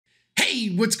Hey,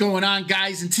 what's going on,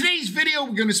 guys? In today's video,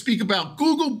 we're going to speak about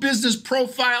Google Business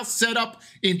Profile Setup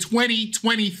in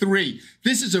 2023.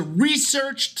 This is a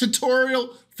research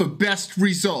tutorial for best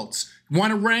results.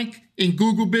 Want to rank in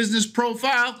Google Business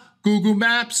Profile, Google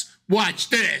Maps? Watch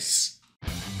this.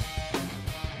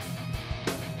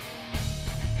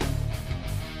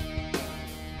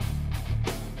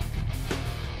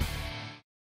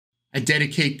 I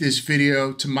dedicate this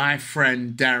video to my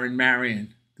friend, Darren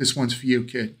Marion. This one's for you,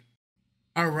 kid.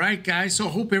 All right, guys, so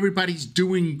I hope everybody's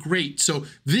doing great. So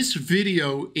this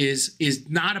video is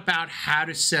not about how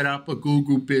to set up a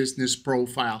Google Business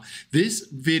Profile. This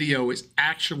video is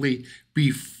actually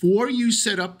before you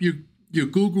set up your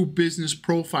Google Business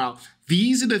Profile.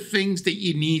 These are the things that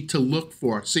you need to look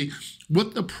for. See,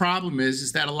 what the problem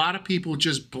is that a lot of people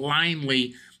just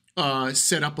blindly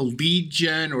set up a lead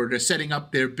gen, or they're setting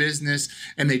up their business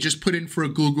and they just put in for a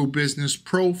Google Business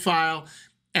Profile.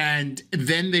 And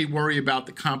then they worry about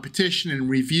the competition and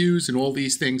reviews and all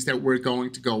these things that we're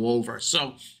going to go over.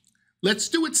 So let's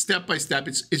do it step by step.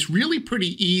 It's really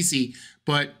pretty easy,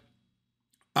 but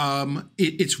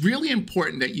it's really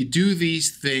important that you do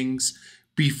these things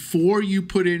before you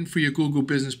put in for your Google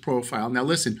Business Profile. Now,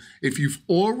 listen, if you've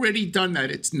already done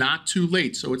that, it's not too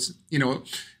late. So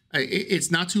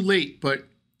it's not too late, but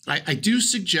I do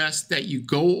suggest that you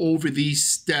go over these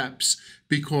steps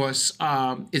because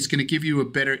it's going to give you a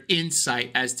better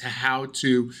insight as to how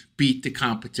to beat the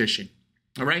competition.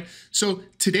 All right. So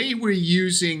today we're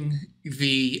using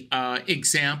the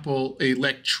example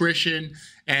electrician,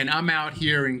 and I'm out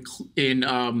here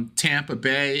in Tampa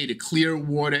Bay, the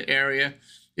Clearwater area.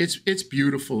 It's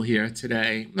beautiful here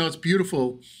today. No, it's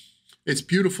beautiful. It's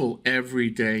beautiful every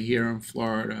day here in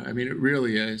Florida. I mean, it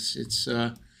really is. It's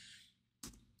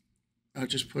I'll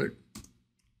just put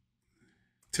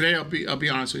today. I'll be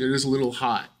honest with you. It is a little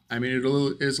hot. I mean, it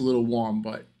is a little warm,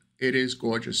 but it is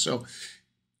gorgeous. So,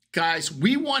 guys,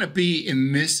 we want to be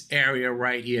in this area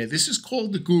right here. This is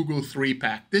called the Google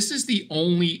 3-pack. This is the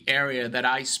only area that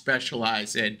I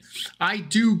specialize in. I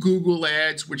do Google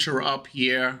ads, which are up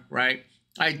here, right?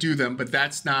 I do them, but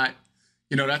that's not,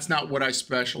 that's not what I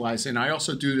specialize in. I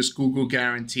also do this Google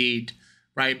Guaranteed,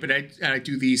 right? But I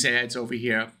do these ads over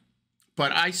here.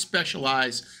 But I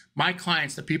specialize, my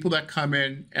clients, the people that come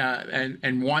in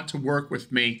and want to work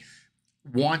with me,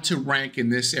 want to rank in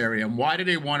this area. And why do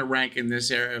they want to rank in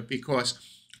this area? Because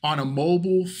on a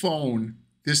mobile phone,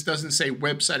 this doesn't say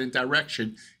website and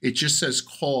direction. It just says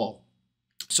call.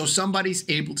 So somebody's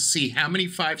able to see how many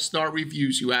 5-star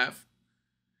reviews you have,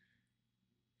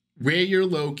 where you're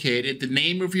located, the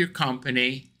name of your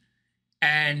company,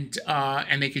 and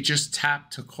they could just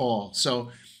tap to call. So,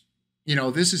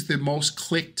 this is the most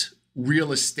clicked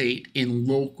real estate in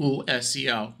local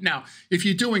SEO. Now, if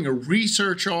you're doing a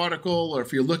research article, or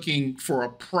if you're looking for a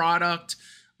product,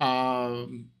 I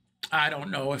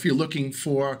don't know, if you're looking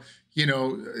for,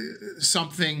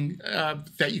 something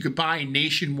that you could buy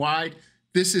nationwide,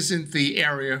 this isn't the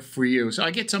area for you. So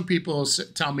I get some people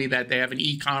tell me that they have an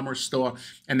e-commerce store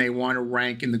and they want to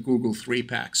rank in the Google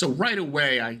 3-pack. So right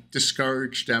away, I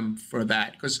discourage them for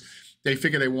that because they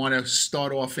figure they want to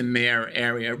start off in their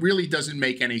area. It really doesn't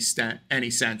make any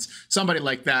sense. Somebody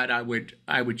like that, I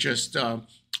would just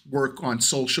work on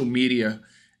social media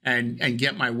and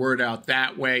get my word out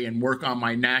that way, and work on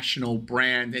my national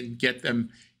brand and get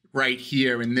them right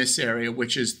here in this area,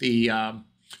 which is the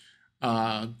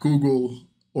Google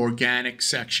organic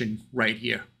section right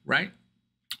here, right?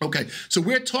 Okay, so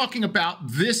we're talking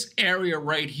about this area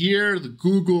right here, the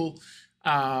Google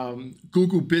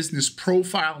Business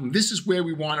Profile, and this is where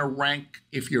we want to rank.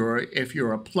 If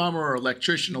you're a plumber or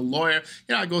electrician, a lawyer,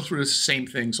 I go through the same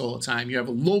things all the time. You have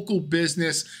a local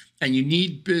business and you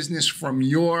need business from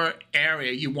your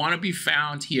area. You want to be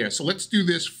found here. So let's do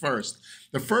this first.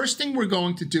 The first thing we're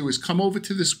going to do is come over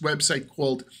to this website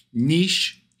called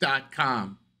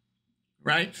Niche.com.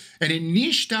 Right? And in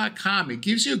Niche.com, it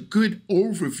gives you a good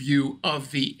overview of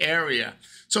the area.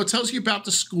 So it tells you about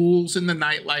the schools and the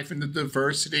nightlife and the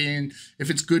diversity, and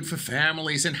if it's good for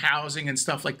families and housing and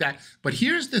stuff like that. But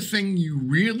here's the thing you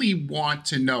really want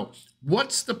to know.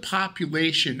 What's the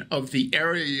population of the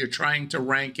area you're trying to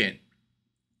rank in?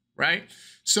 Right?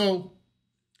 So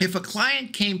if a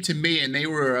client came to me and they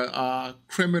were a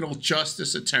criminal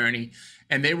justice attorney,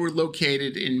 and they were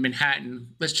located in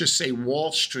Manhattan, let's just say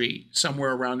Wall Street,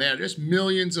 somewhere around there. There's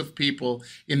millions of people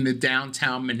in the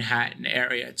downtown Manhattan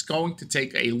area. It's going to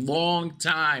take a long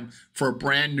time for a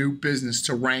brand new business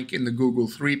to rank in the Google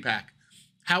 3-pack.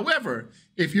 However,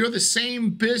 if you're the same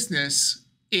business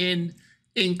in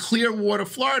Clearwater,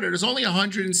 Florida, there's only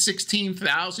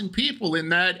 116,000 people in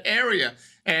that area.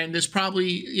 And there's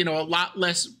probably, a lot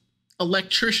less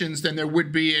electricians than there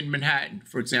would be in Manhattan,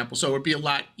 for example. So it would be a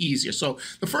lot easier. So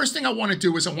the first thing I want to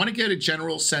do is I want to get a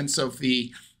general sense of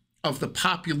the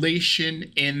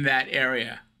population in that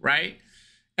area, right?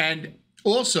 And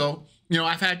also, you know,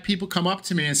 I've had people come up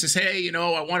to me and says, hey, you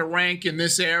know, I want to rank in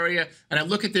this area. And I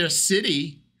look at their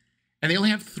city and they only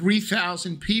have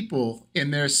 3,000 people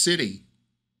in their city,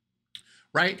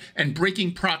 right? And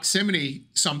breaking proximity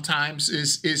sometimes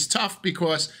is tough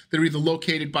because they're either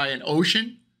located by an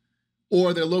ocean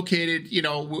or they're located, you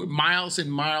know, miles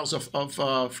and miles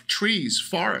of trees,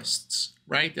 forests,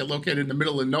 right? They're located in the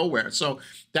middle of nowhere. So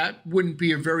that wouldn't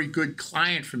be a very good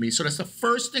client for me. So that's the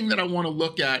first thing that I want to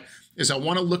look at is I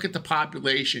want to look at the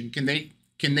population. Can they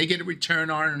get a return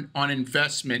on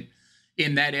investment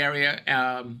in that area?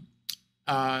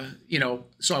 You know,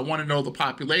 so I want to know the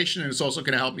population, and it's also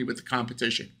going to help me with the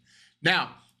competition.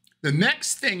 Now, the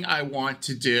next thing I want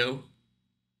to do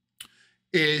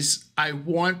is I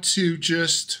want to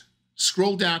just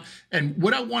scroll down. And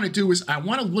what I want to do is I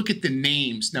want to look at the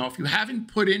names. Now, if you haven't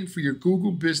put in for your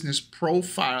Google Business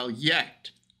Profile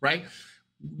yet, right,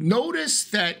 notice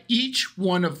that each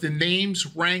one of the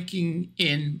names ranking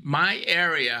in my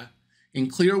area in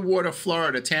Clearwater,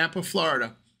 Florida, Tampa,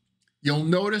 Florida, you'll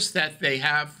notice that they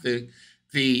have the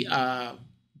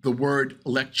word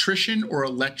electrician or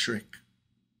electric.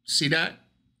 See that?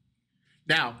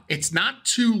 Now, it's not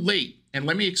too late. And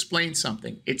let me explain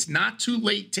something. It's not too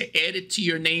late to add it to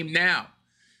your name now,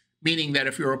 meaning that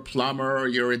if you're a plumber or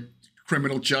you're a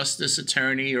criminal justice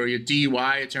attorney or you're a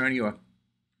DUI attorney or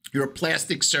you're a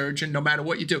plastic surgeon, no matter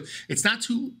what you do, it's not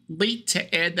too late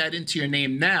to add that into your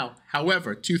name now.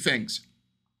 However, two things.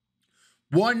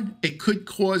 One, it could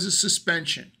cause a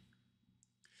suspension.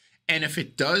 And if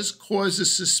it does cause a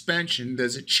suspension,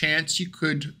 there's a chance you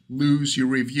could lose your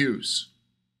reviews.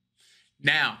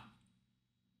 Now,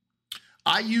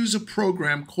 I use a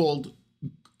program called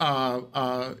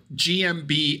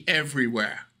GMB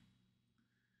Everywhere,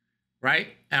 right?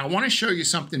 And I want to show you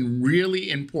something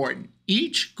really important.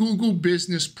 Each Google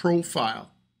Business Profile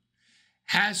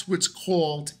has what's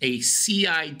called a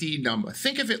CID number.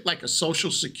 Think of it like a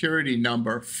social security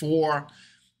number for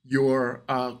your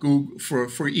Google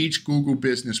for each Google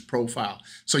Business Profile.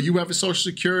 So you have a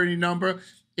social security number.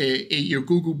 Your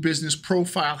Google Business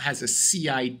Profile has a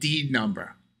CID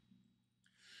number.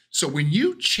 So when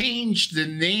you change the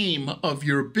name of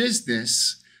your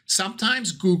business,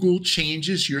 sometimes Google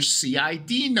changes your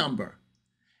CID number.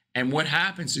 And what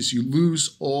happens is you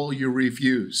lose all your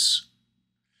reviews,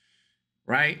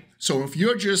 right? So if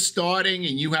you're just starting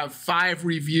and you have 5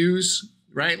 reviews,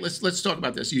 right? Let's talk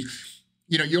about this.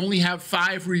 You know, you only have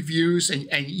 5 reviews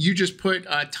and you just put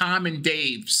Tom and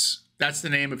Dave's. That's the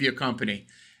name of your company.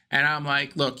 And I'm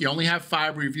like, look, you only have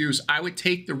 5 reviews. I would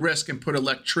take the risk and put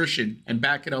electrician and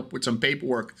back it up with some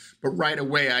paperwork. But right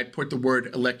away, I'd put the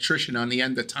word electrician on the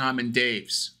end of Tom and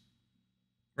Dave's,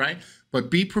 right?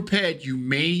 But be prepared. You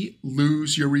may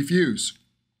lose your reviews.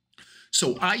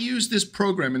 So I use this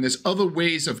program, and there's other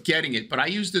ways of getting it, but I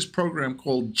use this program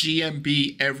called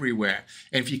GMB Everywhere.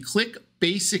 And if you click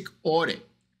Basic Audit,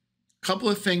 a couple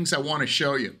of things I want to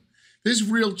show you. This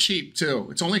is real cheap too.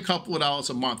 It's only a couple of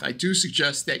dollars a month. I do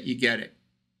suggest that you get it.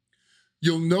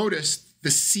 You'll notice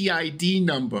the CID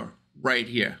number right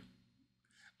here.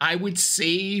 I would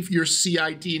save your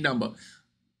CID number.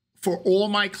 For all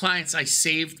my clients, I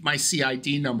saved my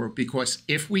CID number because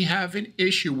if we have an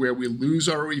issue where we lose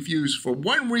our reviews for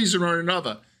one reason or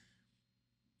another,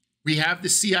 we have the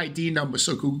CID number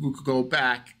so Google could go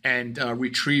back and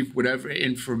retrieve whatever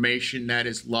information that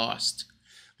is lost.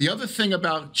 The other thing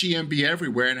about GMB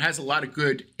Everywhere, and it has a lot of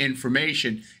good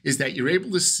information, is that you're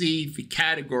able to see the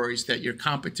categories that your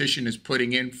competition is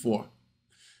putting in for.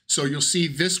 So you'll see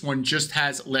this one just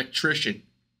has electrician.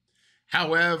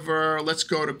 However, let's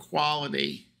go to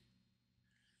quality.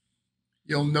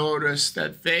 You'll notice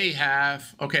that they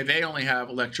have, okay, they only have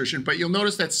electrician, but you'll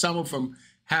notice that some of them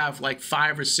have like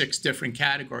 5 or 6 different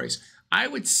categories. I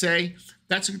would say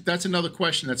that's another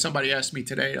question that somebody asked me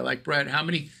today. They're like, Brett, how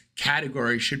many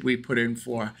categories should we put in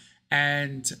for?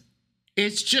 And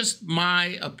it's just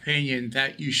my opinion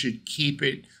that you should keep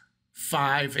it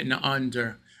 5 and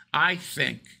under. I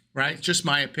think, right? Just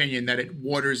my opinion that it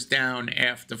waters down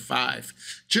after 5.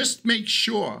 Just make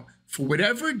sure for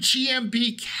whatever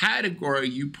GMB category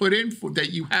you put in for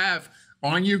that you have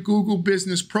on your Google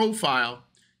Business Profile,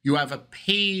 you have a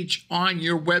page on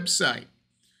your website,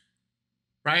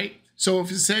 right? So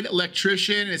if it said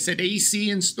electrician, it said AC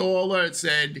installer, it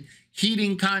said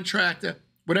heating contractor,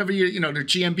 whatever the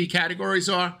GMB categories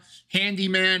are,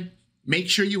 handyman, make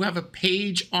sure you have a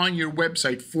page on your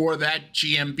website for that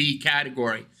GMB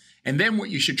category. And then what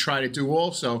you should try to do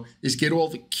also is get all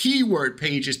the keyword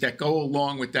pages that go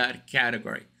along with that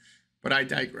category. But I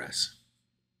digress.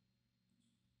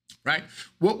 Right?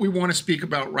 What we want to speak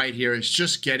about right here is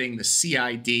just getting the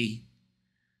CID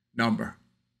number.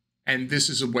 And this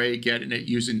is a way of getting it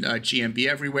using GMB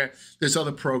Everywhere. There's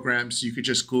other programs. You could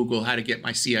just Google how to get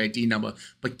my CID number.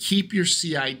 But keep your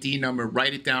CID number.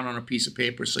 Write it down on a piece of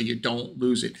paper so you don't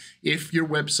lose it. If your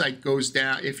website goes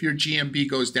down, if your GMB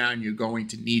goes down, you're going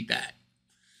to need that.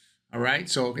 All right?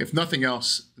 So if nothing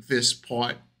else, this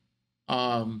part,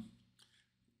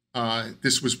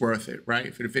 this was worth it,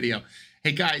 right, for the video.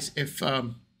 Hey, guys, if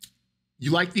you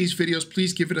like these videos,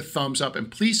 please give it a thumbs up and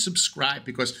please subscribe,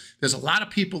 because there's a lot of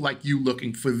people like you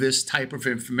looking for this type of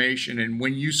information. And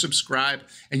when you subscribe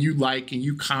and you like and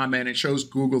you comment, it shows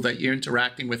Google that you're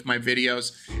interacting with my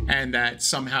videos and that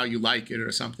somehow you like it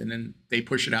or something, and they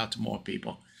push it out to more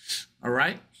people. All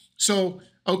right. So,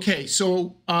 okay.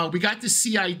 So we got the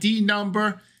CID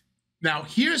number. Now,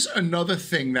 here's another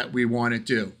thing that we want to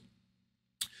do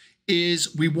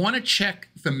is we want to check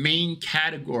the main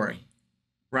category,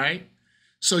 right?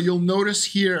 So you'll notice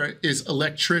here is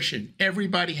electrician.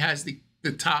 Everybody has the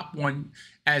top one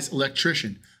as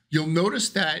electrician. You'll notice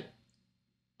that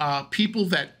people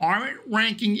that aren't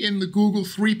ranking in the Google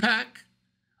 3-pack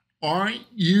aren't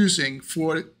using,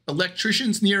 for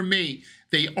electricians near me,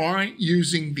 they aren't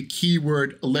using the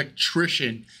keyword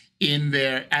electrician in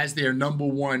there as their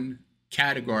 _1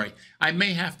 category. I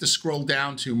may have to scroll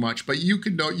down too much, but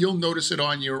you'll notice it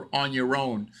on your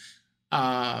own.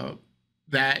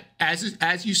 That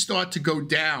as you start to go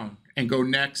down and go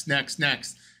next,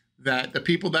 that the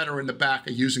people that are in the back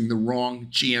are using the wrong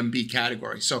GMB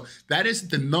category. So that is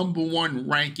the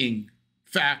 #1 ranking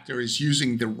factor, is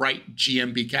using the right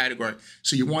GMB category.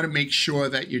 So you want to make sure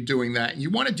that you're doing that. And you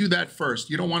want to do that first.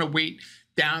 You don't want to wait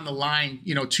down the line,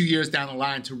 2 years down the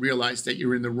line to realize that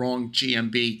you're in the wrong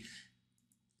GMB.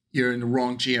 You're in the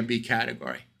wrong GMB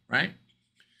category, right?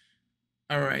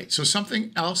 All right, so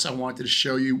something else I wanted to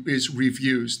show you is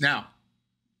reviews. Now,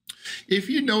 if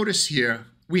you notice here,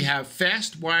 we have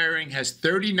Fast Wiring has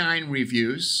 39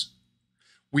 reviews.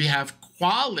 We have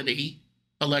Quality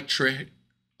Electric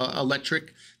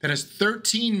that has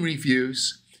 13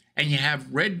 reviews. And you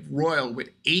have Red Royal with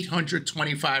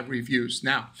 825 reviews.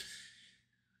 Now,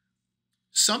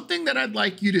 something that I'd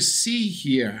like you to see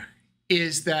here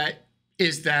is that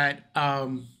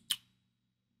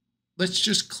let's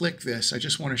just click this. I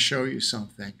just want to show you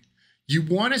something. You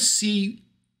want to see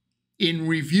in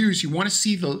reviews, you want to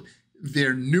see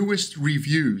their newest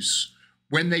reviews,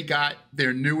 when they got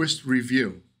their newest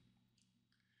review.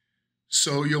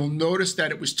 So you'll notice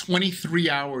that it was 23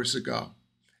 hours ago,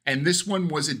 and this one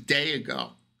was a day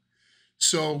ago.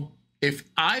 So if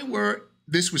I were,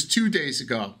 this was 2 days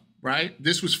ago, right?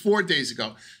 This was 4 days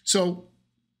ago. So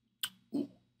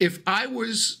if I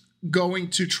was going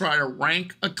to try to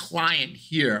rank a client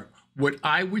here, what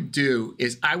I would do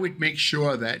is I would make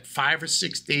sure that 5 or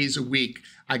 6 days a week,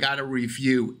 I got a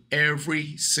review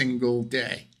every single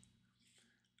day.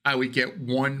 I would get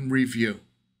 1 review,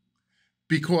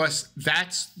 because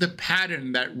that's the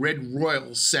pattern that Red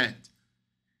Royal sent.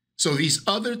 So these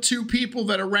other 2 people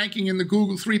that are ranking in the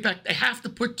Google 3-pack, they have to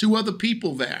put 2 other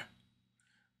people there,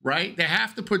 right? They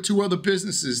have to put 2 other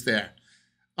businesses there.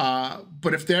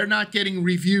 But if they're not getting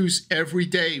reviews every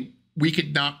day, we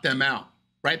could knock them out,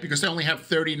 right? Because they only have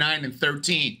 39 and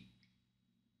 13.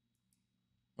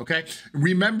 Okay?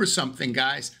 Remember something,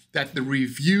 guys, that the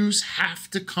reviews have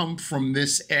to come from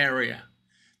this area.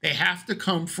 They have to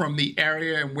come from the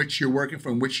area in which you're working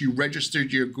from, which you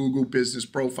registered your Google business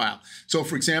profile. So,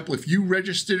 for example, if you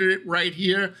registered it right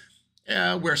here,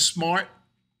 where Smart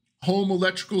Home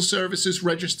Electrical Services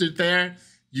registered there,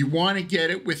 you want to get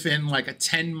it within like a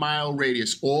 10-mile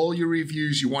radius. All your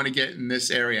reviews you want to get in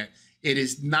this area. It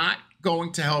is not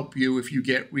going to help you if you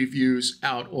get reviews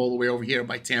out all the way over here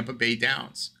by Tampa Bay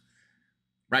Downs,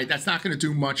 right? That's not going to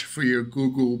do much for your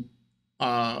Google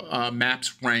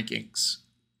Maps rankings.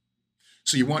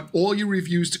 So you want all your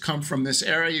reviews to come from this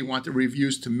area. You want the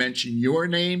reviews to mention your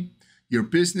name, your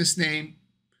business name,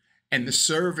 and the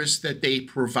service that they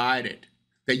provided,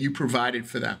 that you provided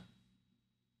for them.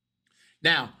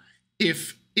 Now,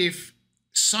 if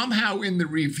somehow in the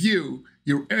review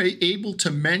you're able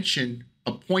to mention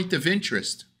a point of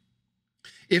interest,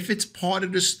 if it's part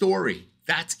of the story,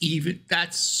 that's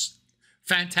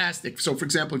fantastic. So, for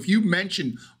example, if you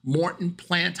mention Morton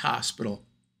Plant Hospital,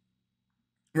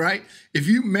 right? If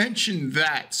you mention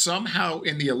that somehow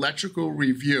in the electrical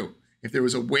review, if there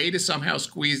was a way to somehow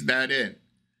squeeze that in,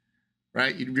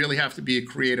 right? You'd really have to be a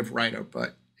creative writer,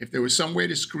 but if there was some way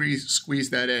to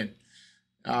squeeze that in,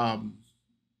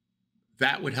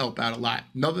 That would help out a lot.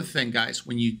 Another thing, guys,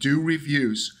 when you do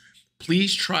reviews,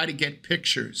 please try to get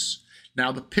pictures.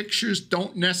 Now, the pictures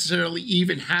don't necessarily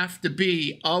even have to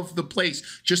be of the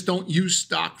place. Just don't use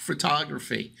stock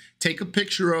photography. Take a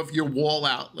picture of your wall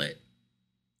outlet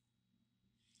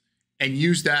and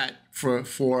use that for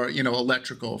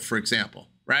electrical, for example,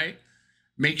 right?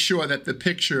 Make sure that the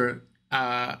picture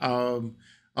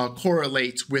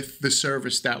correlates with the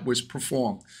service that was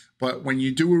performed. But when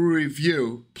you do a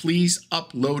review, please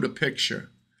upload a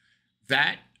picture.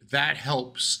 That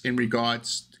helps in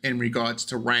regards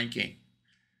to ranking,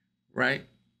 right?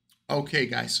 Okay,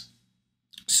 guys.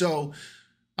 So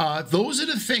those are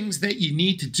the things that you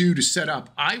need to do to set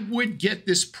up. I would get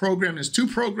this program. There's two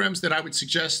programs that I would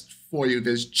suggest for you.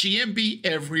 There's GMB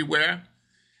Everywhere.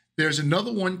 There's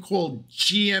another one called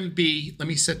GMB. Let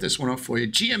me set this one up for you.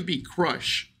 GMB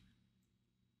Crush.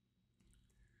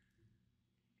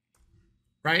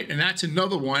 Right? And that's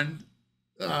another one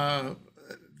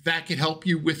that can help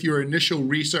you with your initial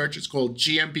research. It's called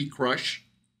GMB Crush.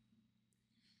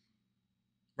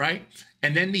 Right?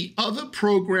 And then the other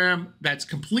program that's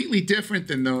completely different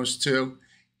than those two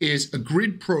is a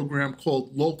grid program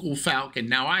called Local Falcon.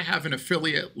 Now, I have an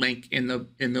affiliate link in the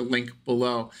link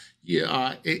below.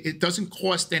 It doesn't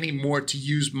cost any more to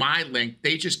use my link.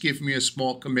 They just give me a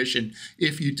small commission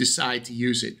if you decide to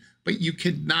use it. But you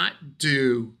cannot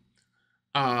do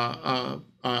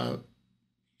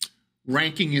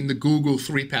ranking in the Google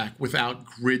 3-pack without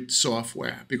grid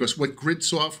software, because what grid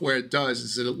software does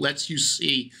is that it lets you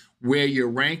see where you're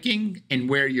ranking and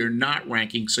where you're not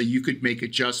ranking, so you could make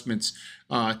adjustments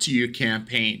to your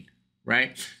campaign,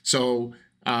 right? So,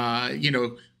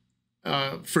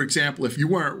 for example, if you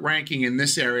weren't ranking in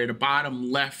this area, the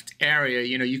bottom left area,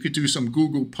 you could do some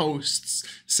Google posts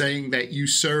saying that you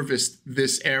serviced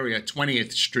this area,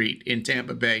 20th Street in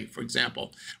Tampa Bay, for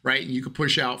example, right? And you could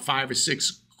push out 5 or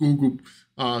 6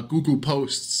 Google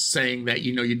posts saying that,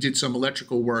 you did some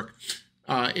electrical work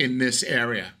in this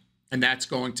area. And that's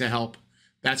going to help.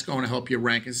 That's going to help your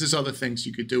rankings. There's other things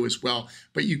you could do as well,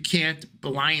 but you can't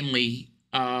blindly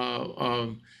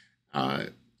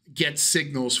get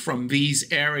signals from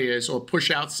these areas or push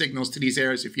out signals to these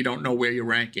areas if you don't know where you're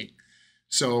ranking.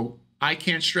 So I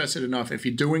can't stress it enough. If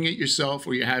you're doing it yourself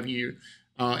or you're having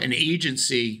an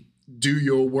agency do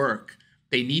your work,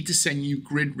 they need to send you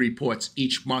grid reports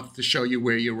each month to show you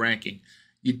where you're ranking.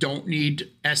 You don't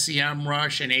need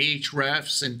SEMrush and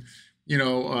Ahrefs and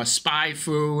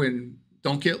SpyFu, and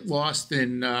don't get lost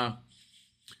in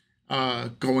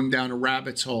going down a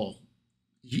rabbit's hole.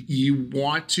 You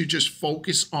want to just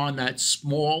focus on that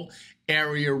small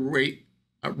area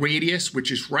radius,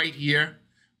 which is right here,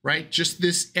 right? Just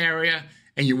this area,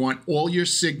 and you want all your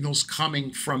signals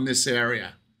coming from this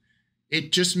area.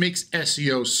 It just makes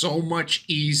SEO so much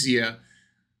easier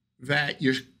that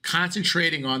you're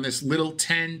concentrating on this little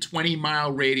 10, 20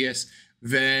 mile radius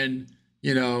than,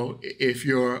 if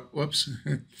you're,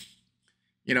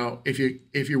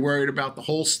 if you're worried about the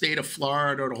whole state of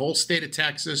Florida or the whole state of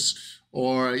Texas,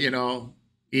 or,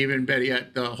 even better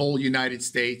yet, the whole United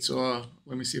States, or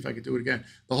let me see if I could do it again,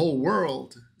 the whole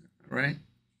world, right?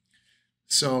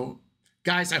 So,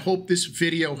 guys, I hope this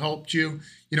video helped you.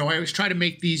 I always try to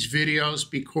make these videos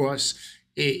because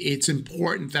it's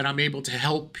important that I'm able to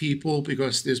help people,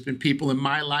 because there's been people in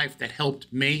my life that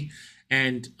helped me.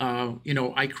 And,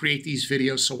 I create these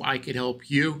videos so I could help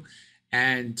you.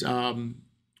 And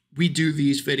we do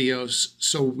these videos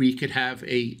so we could have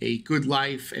a good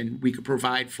life and we could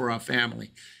provide for our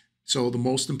family. So the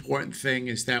most important thing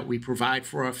is that we provide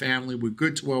for our family. We're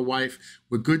good to our wife.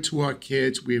 We're good to our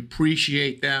kids. We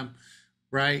appreciate them,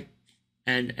 right?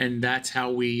 And that's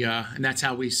how we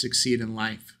succeed in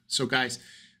life. So, guys,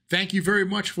 thank you very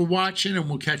much for watching, and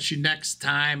we'll catch you next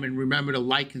time. And remember to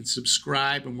like and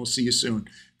subscribe, and we'll see you soon.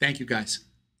 Thank you, guys.